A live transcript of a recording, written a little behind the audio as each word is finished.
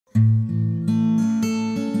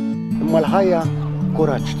imma l-ħajja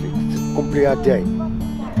kuraġġ trid, tkompli għaddej.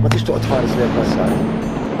 Ma tix toqgħod tħares lejn passat.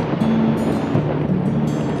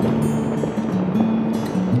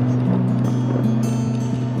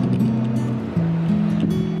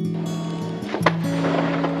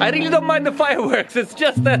 I really don't mind the fireworks, it's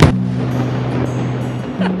just that...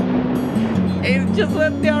 it's just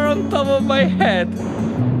that they are on top of my head.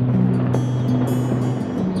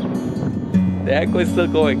 The echo is still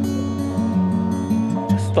going.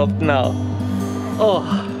 Stopped now. Oh.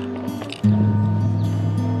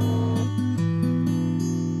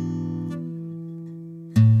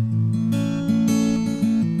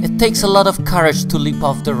 It takes a lot of courage to leap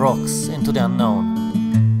off the rocks into the unknown.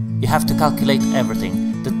 You have to calculate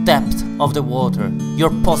everything. The depth of the water,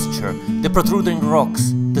 your posture, the protruding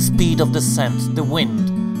rocks, the speed of descent, the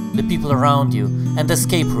wind, the people around you, and the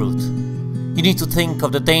escape route. You need to think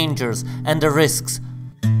of the dangers and the risks.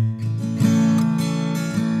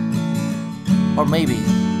 Or maybe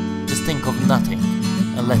just think of nothing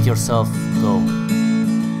and let yourself go.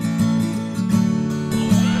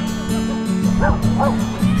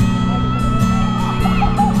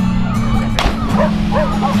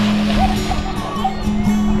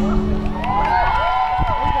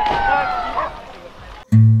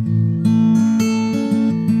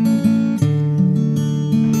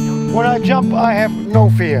 When I jump, I have no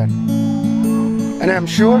fear. And I'm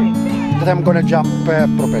sure that I'm gonna jump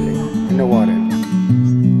properly in the water.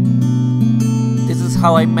 This is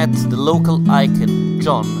how I met the local icon,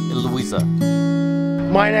 John l-wijza.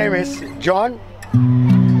 My name is John,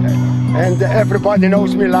 and everybody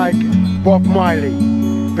knows me like Bob Marley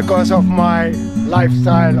because of my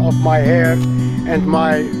lifestyle, of my hair, and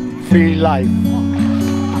my free life.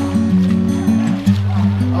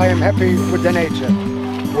 I am happy with the nature,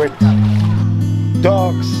 with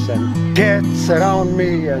dogs and cats around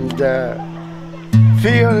me and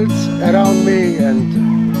fields around me, and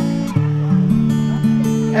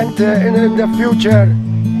in the future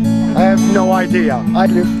I have no idea. I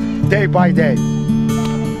live day by day.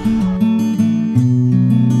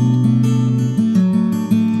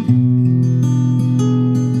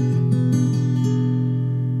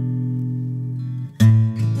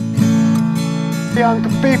 Young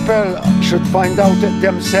people should find out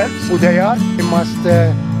themselves who they are. They must,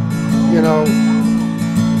 you know,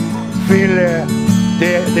 feel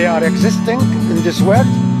they are existing in this world,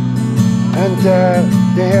 and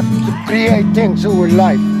they have to create things in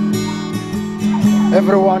life.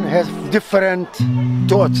 Everyone has different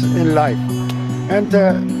thoughts in life, and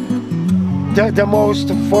the most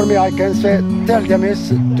for me I can say tell them is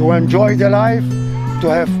to enjoy the life, to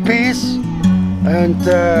have peace, and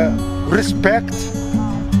respect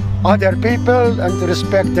other people and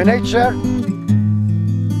respect the nature.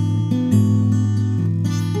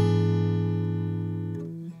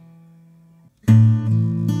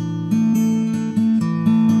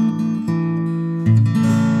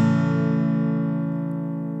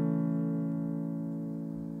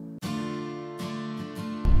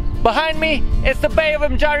 Behind me is the Bay of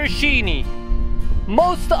Chini.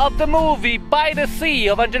 Most of the movie By the Sea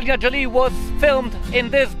of Angelina Jolie was filmed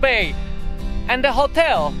in this bay. And the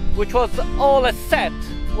hotel, which was all a set,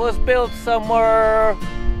 was built somewhere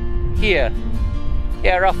here.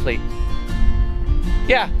 Yeah, roughly.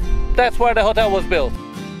 Yeah, that's where the hotel was built.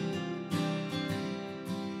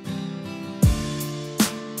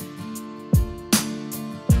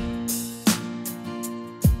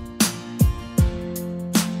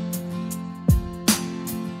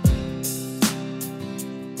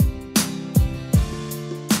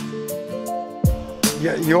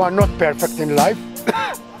 You are not perfect in life.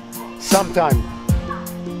 Sometimes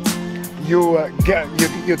you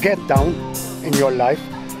get down in your life,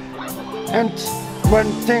 and when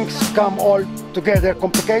things come all together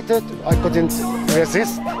complicated, I couldn't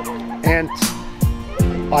resist, and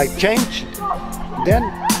I change then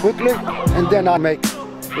quickly, and then I make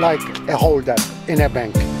like a holder in a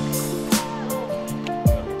bank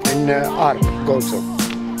in Gozo.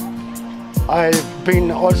 I've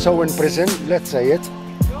been also in prison, let's say it,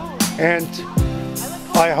 and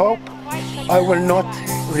I hope I will not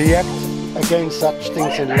react against such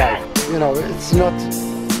things in life. You know, it's not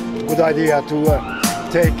a good idea to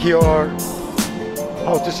take your,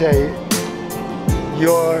 how to say,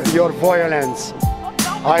 your violence.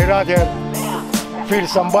 I rather feel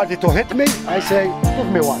somebody to hit me, I say,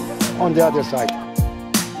 give me one on the other side.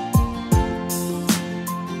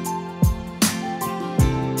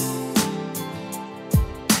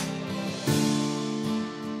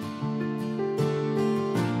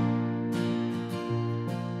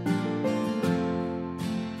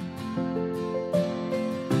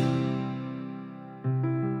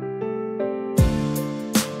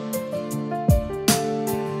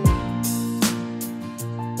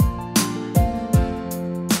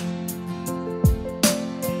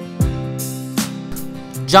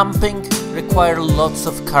 Jumping requires lots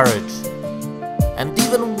of courage. And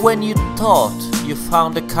even when you thought you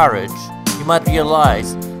found the courage, you might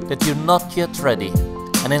realize that you're not yet ready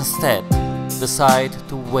and instead decide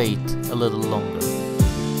to wait a little longer.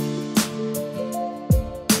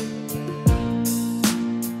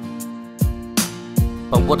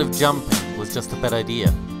 But what if jumping was just a bad idea?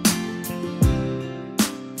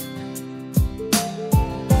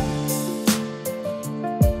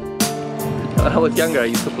 When I was younger, I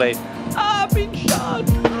used to play, I've been shot,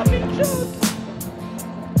 I've been shot.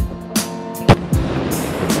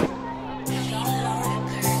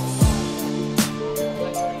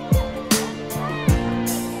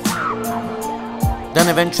 Then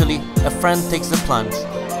eventually a friend takes the plunge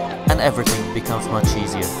and everything becomes much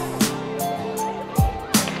easier.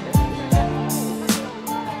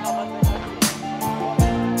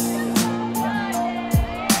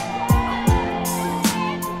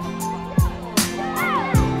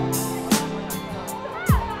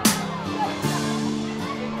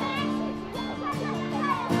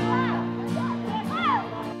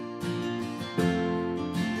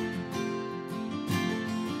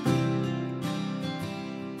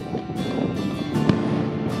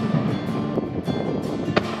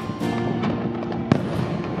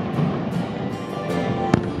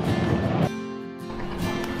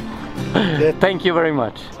 Thank you very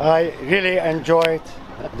much. I really enjoyed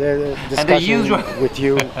the discussion with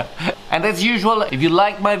you. And as usual, if you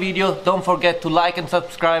like my video, don't forget to like and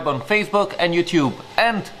subscribe on Facebook and YouTube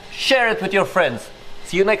and share it with your friends.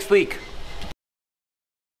 See you next week.